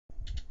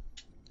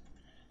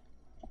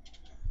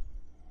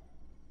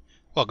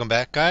Welcome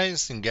back,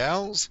 guys and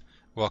gals.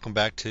 Welcome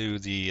back to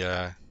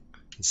the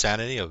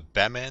insanity of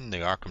Batman, the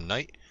Arkham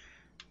Knight,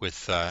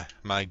 with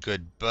my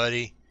good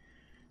buddy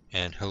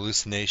and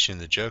hallucination,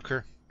 the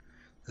Joker.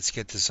 Let's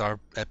get this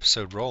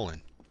episode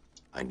rolling.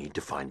 I need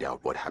to find out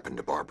what happened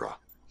to Barbara.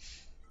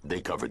 They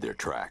covered their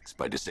tracks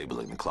by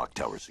disabling the clock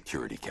tower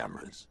security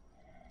cameras.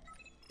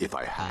 If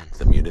I hack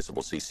the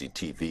municipal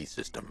CCTV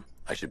system,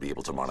 I should be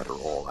able to monitor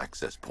all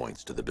access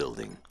points to the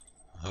building.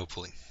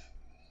 Hopefully.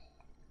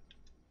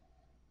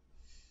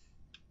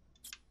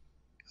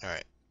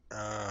 Alright.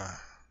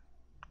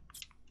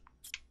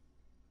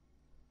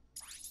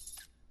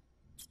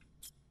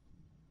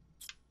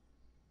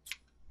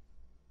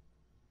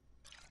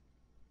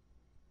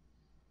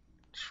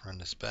 Let's run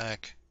this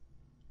back.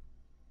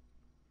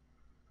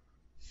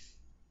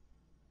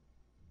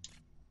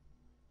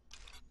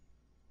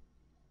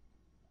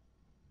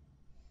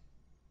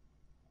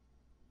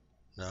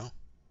 No?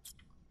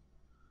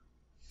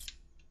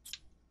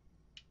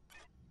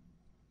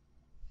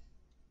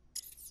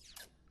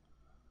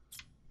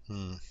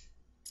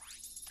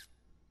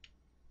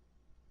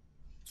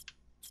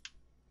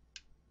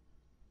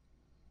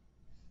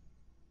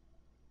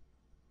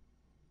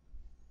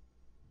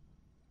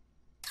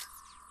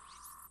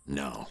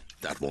 No,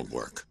 that won't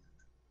work.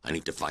 I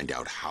need to find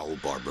out how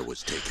Barbara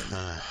was taken.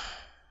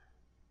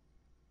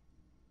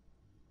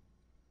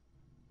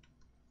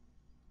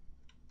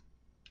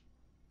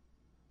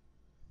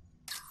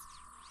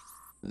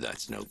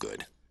 That's no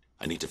good.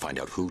 I need to find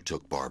out who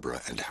took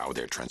Barbara and how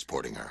they're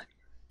transporting her.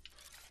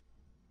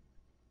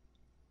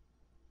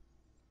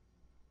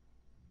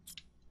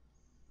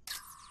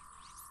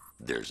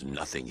 There's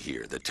nothing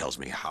here that tells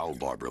me how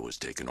Barbara was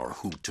taken or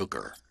who took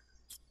her.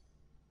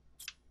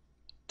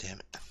 Damn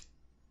it.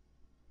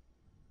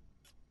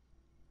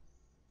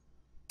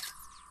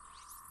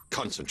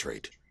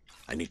 Concentrate.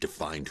 I need to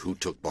find who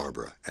took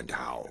Barbara and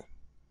how.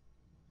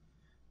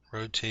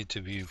 Rotate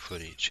to view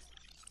footage.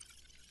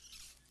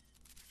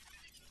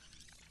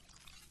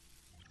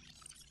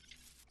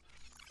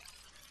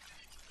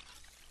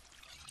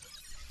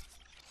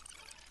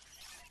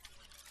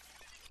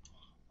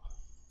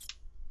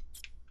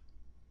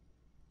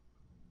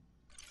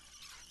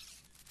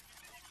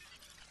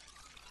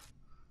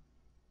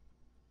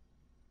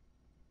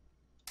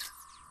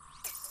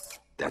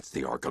 That's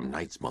the Arkham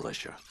Knight's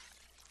militia.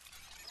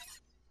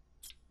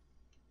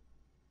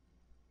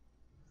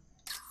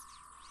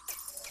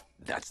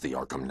 That's the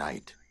Arkham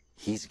Knight.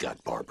 He's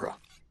got Barbara.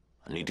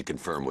 I need to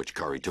confirm which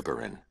car he took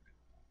her in.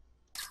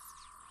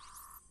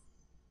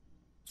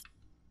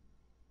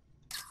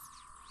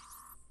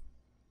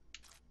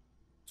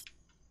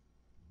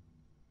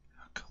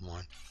 Oh, come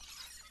on.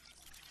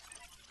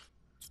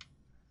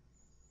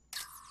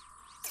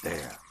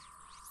 There.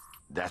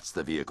 That's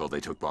the vehicle they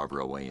took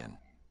Barbara away in.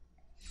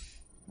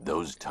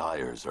 Those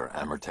tires are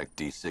Amertech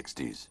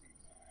D60s.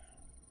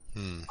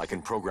 I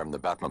can program the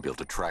Batmobile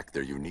to track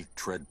their unique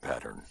tread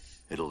pattern.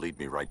 It'll lead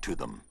me right to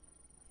them.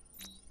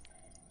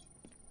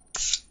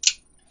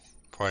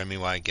 Pardon me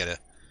while I get a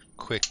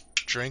quick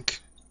drink.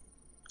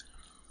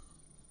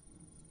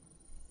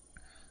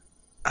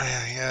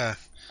 I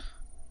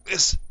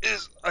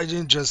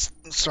didn't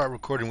just start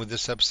recording with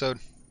this episode.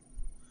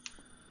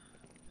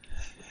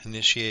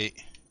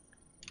 Initiate.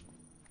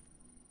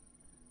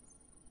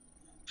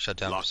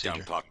 Shutdown procedure.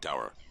 Lockdown clock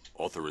tower.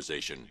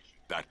 Authorization.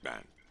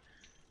 Batman.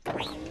 Now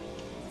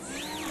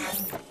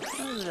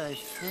that I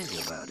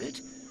think about it,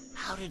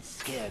 how did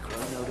Scarecrow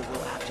know to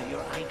go after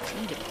your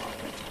IT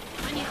department?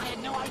 I mean, I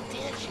had no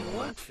idea she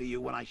worked for you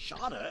when I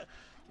shot her.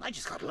 I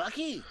just got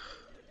lucky.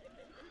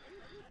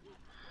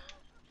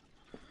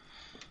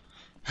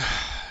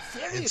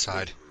 Seriously,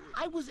 Inside.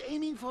 I was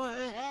aiming for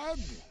her head.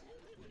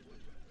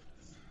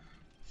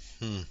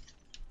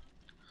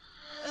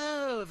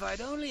 Oh, if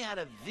I'd only had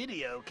a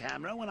video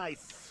camera when I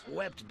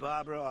swept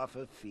Barbara off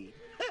her feet.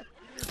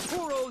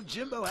 Poor old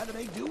Jimbo had to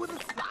make do with a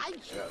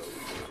slideshow.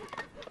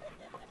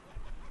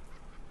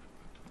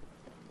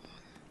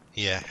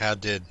 Yeah, how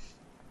did?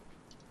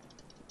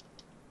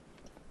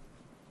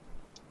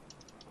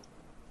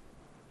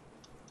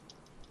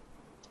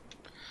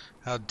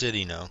 How did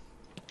he know?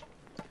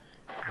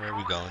 Where are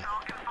we going?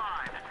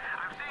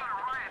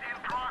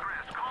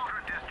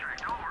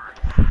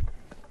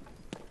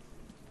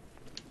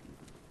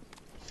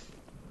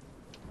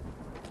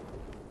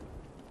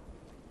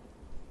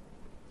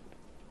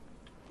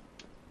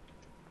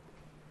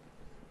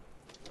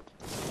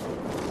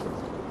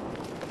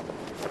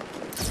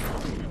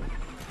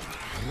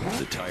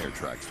 The tire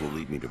tracks will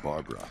lead me to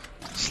Barbara.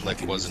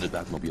 Slick, wasn't it? The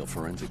Batmobile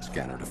forensic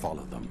scanner to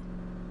follow them.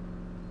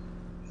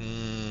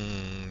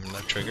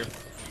 That trigger.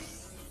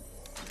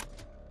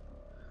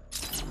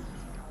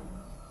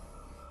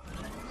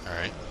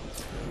 Alright.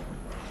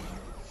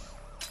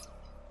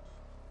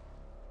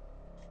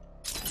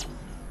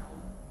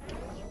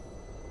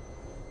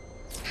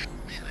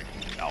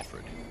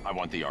 Alfred, I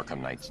want the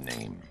Arkham Knight's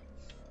name.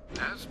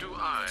 As do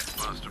I,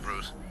 Master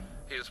Bruce.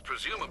 He has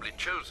presumably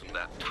chosen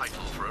that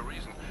title for a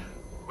reason.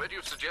 Where do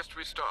you suggest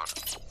we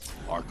start?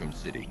 Arkham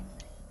City.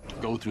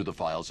 Go through the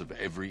files of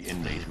every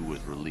inmate who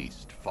was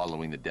released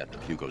following the death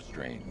of Hugo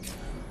Strange.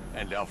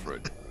 And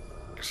Alfred.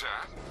 Sir?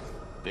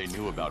 They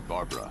knew about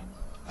Barbara.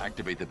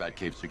 Activate the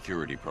Batcave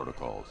security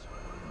protocols.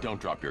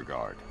 Don't drop your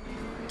guard.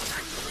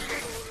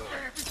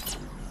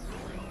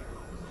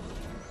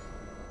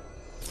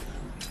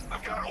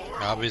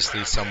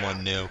 Obviously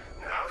someone knew.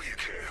 Now you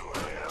care who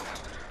I am.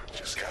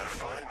 Just gotta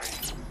find me.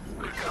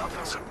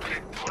 Gotham's a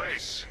big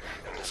place,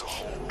 and there's a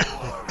whole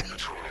army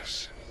between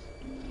us.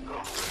 I'm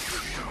ready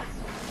for you.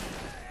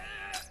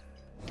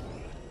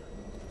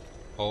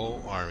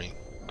 Whole army.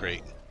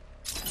 Great.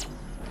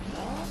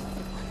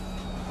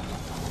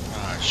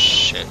 Ah,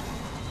 shit.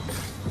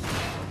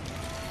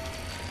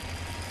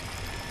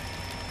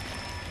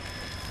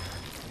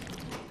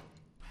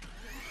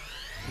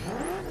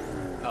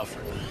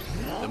 Alfred,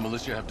 the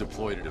militia have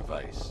deployed a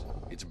device.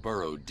 It's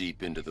burrowed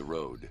deep into the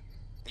road.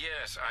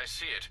 Yes, I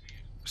see it.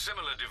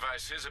 Similar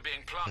devices are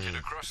being planted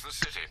across the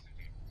city.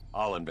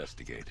 I'll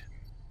investigate.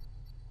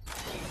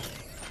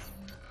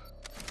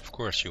 Of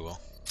course you will.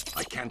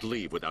 I can't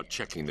leave without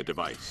checking the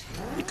device.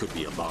 It could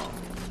be a bomb.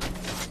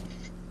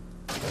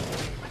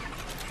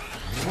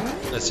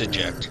 Let's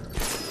eject.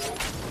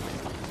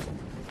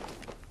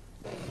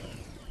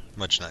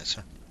 Much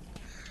nicer.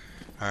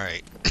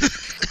 Alright.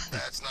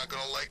 That's not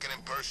gonna like an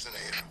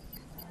impersonator.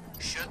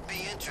 Should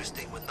be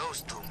interesting with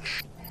those two.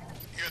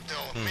 You're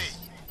telling me.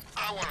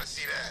 I wanna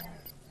see that.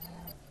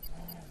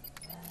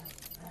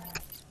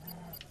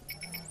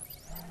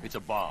 It's a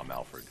bomb,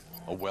 Alfred.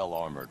 A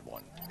well-armored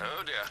one.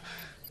 Oh dear.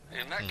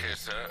 In that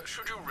case,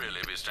 should you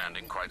really be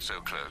standing quite so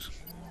close?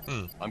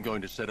 I'm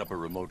going to set up a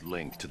remote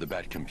link to the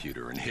Bat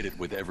computer and hit it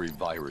with every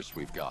virus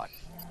we've got.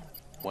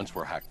 Once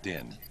we're hacked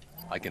in,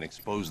 I can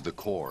expose the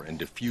core and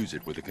defuse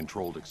it with a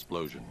controlled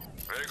explosion.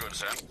 Very good,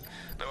 sir.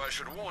 Though I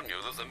should warn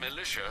you that the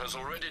militia has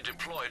already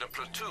deployed a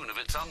platoon of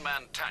its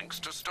unmanned tanks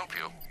to stop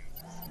you.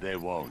 They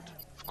won't.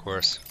 Of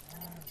course.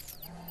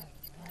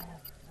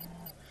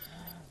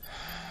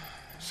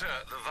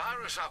 Sir, the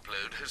virus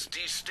upload has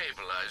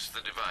destabilized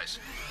the device.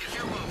 If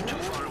you move too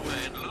far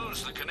away and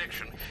lose the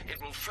connection,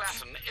 it will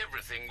flatten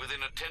everything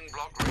within a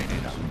 10-block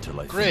radius. Until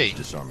I Great.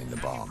 finish disarming the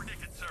bomb.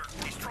 Predicted, sir.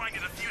 He's trying to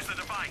defuse the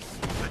device.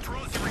 The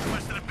drones you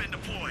requested have been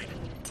deployed.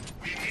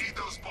 We need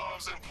those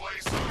bombs in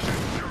place,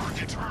 Sergeant. They're our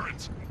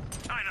deterrent.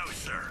 I know,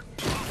 sir.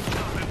 I'll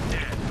stop him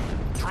dead.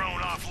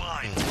 Drone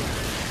offline.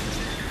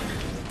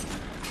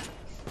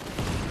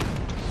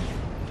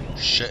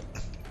 Shit.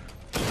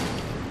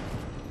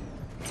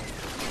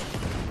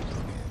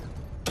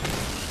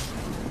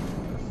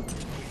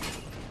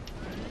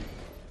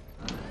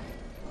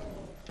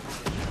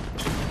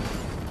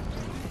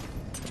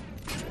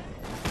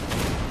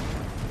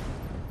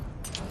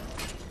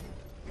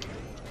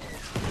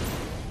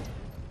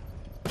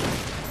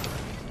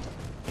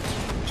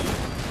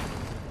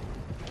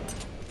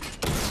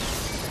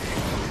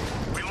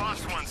 We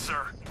lost one,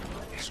 sir.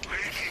 He's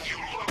making you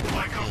look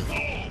like a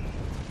fool.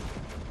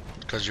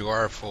 Because you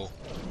are a fool.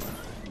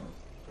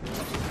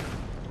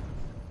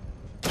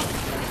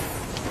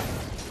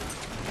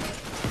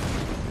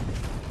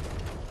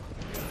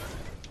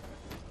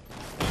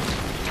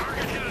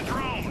 Target hit a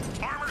drone.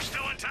 Armor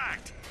still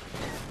intact.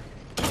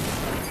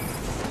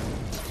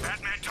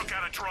 Batman took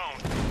out a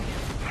drone.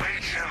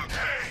 Make him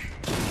pay.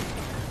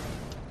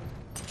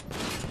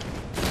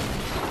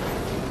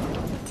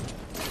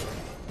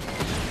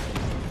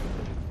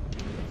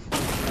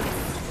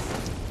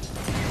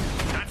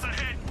 That's a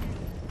hit.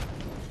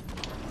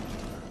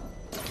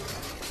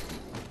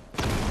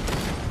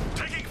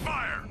 Taking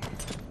fire.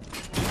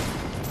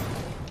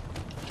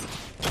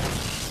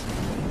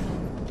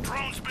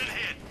 Drone's been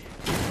hit.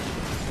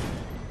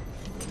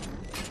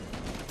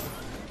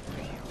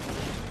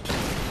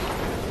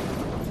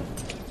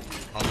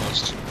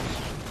 Almost.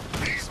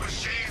 These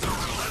machines are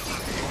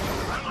relentless.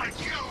 Unlike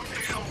you,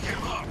 they don't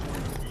give up.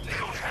 They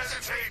don't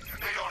hesitate,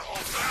 they don't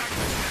hold back,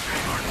 and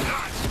they are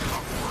not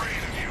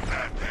afraid of you,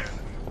 Batman.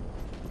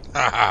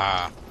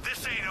 Haha.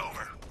 This ain't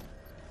over.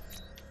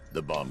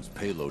 The bomb's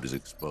payload is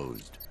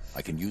exposed.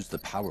 I can use the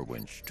power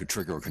winch to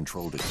trigger a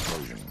controlled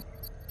explosion.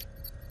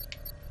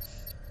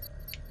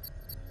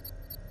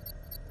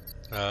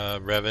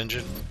 Rev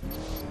engine.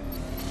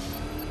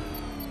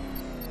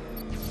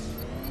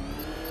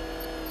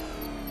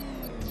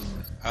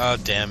 Oh,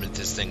 damn it,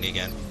 this thing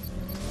again.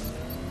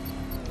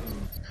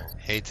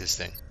 Hate this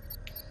thing.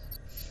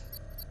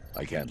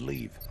 I can't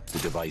leave. The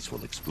device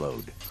will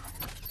explode.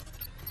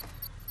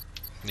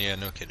 Yeah,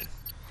 no kidding.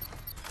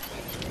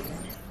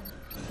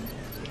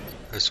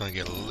 I just want to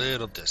get a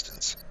little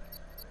distance.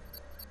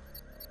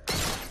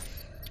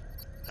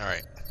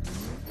 Alright.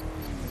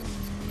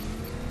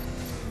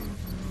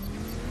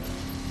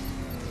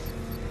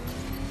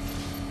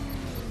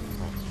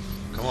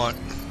 Come on.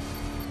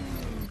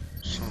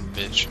 Son of a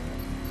bitch.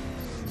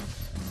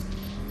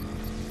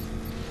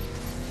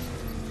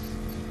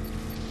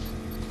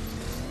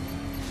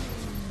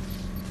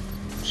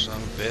 Son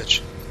of a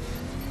bitch.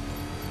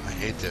 I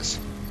hate this.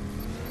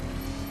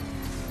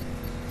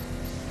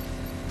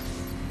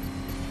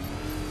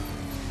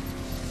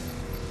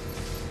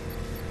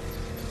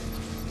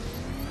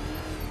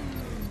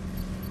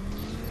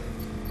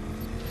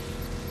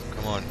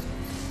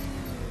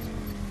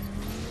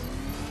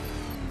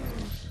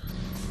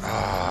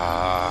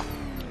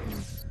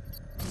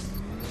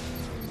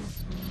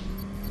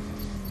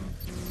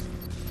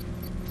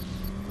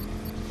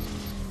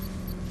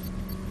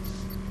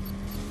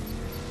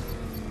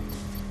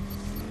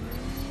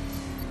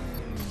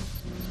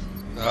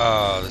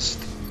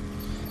 list.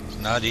 It's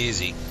not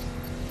easy.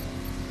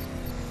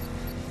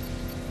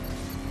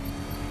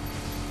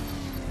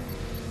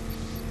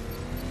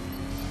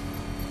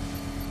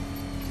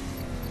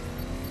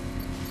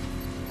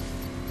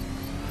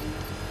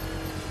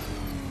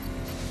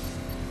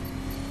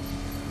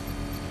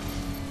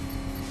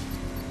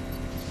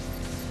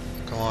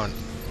 Come on.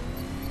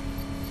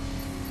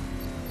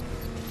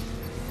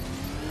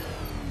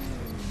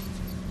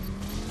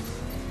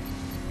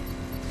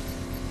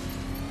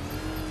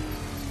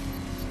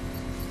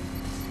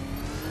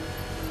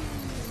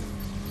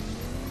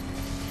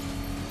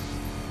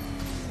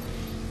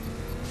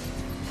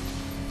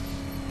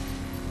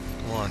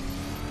 Come on.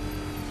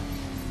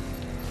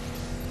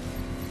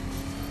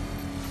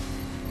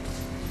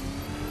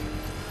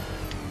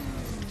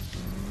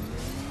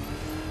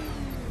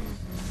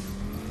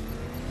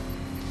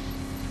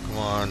 Come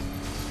on.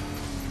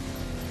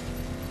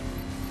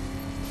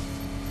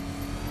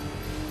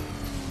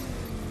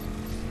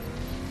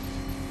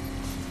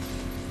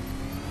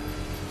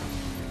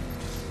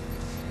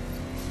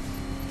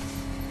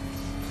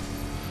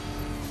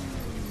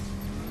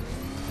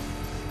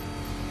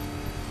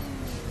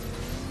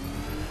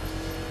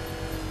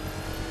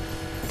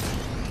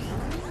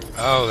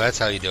 Oh, that's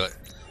how you do it.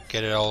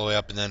 Get it all the way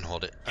up and then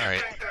hold it. You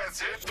Alright. think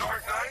that's it,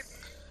 Dark Knight?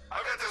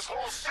 I've got this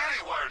whole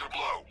city wired to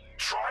blow.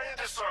 Try and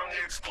disarm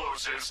the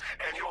explosives,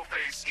 and you'll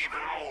face even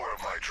more of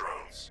my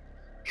drones.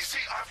 You see,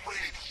 I've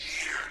waited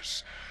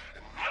years,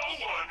 and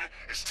no one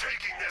is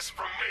taking this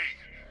from me.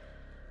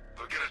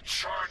 They'll get a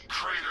charred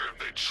crater if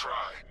they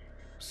try.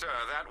 Sir,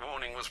 that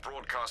warning was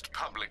broadcast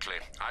publicly.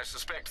 I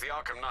suspect the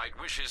Arkham Knight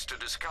wishes to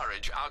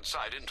discourage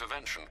outside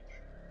intervention.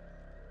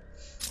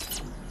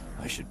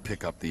 I should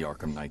pick up the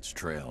Arkham Knight's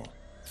trail.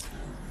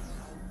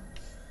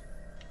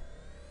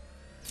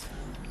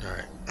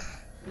 Alright.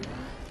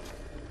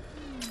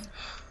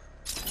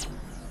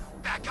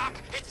 Back up!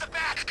 It's the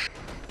bat!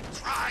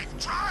 Drive!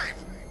 Drive!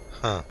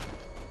 Huh.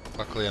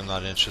 Luckily I'm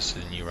not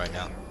interested in you right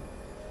now.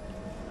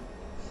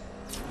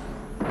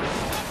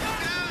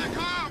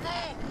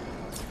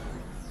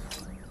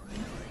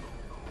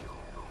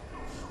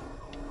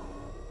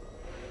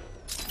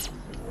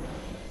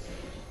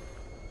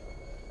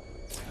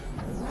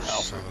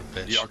 Son of a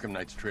bitch. The Arkham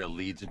Knight's trail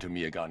leads into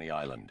Miagani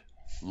Island.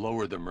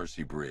 Lower the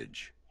Mercy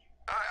Bridge.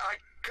 I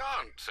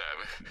can't, sir.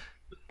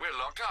 We're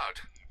locked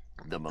out.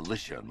 The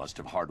militia must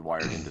have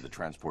hardwired into the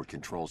transport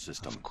control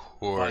system. Of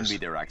course. Find me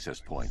their access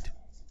point.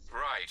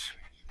 Right.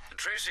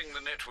 Tracing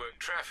the network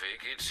traffic,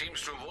 it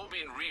seems to have all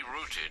been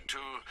rerouted to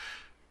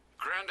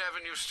Grand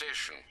Avenue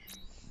Station.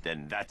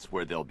 Then that's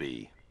where they'll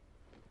be.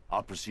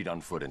 I'll proceed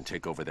on foot and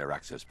take over their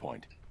access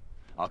point.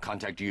 I'll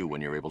contact you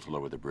when you're able to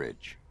lower the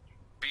bridge.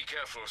 Be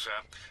careful, sir.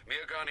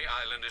 Miagani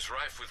Island is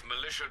rife with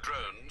militia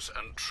drones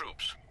and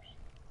troops.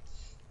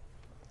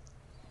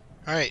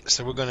 Alright,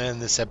 so we're going to end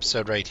this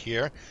episode right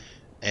here.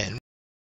 And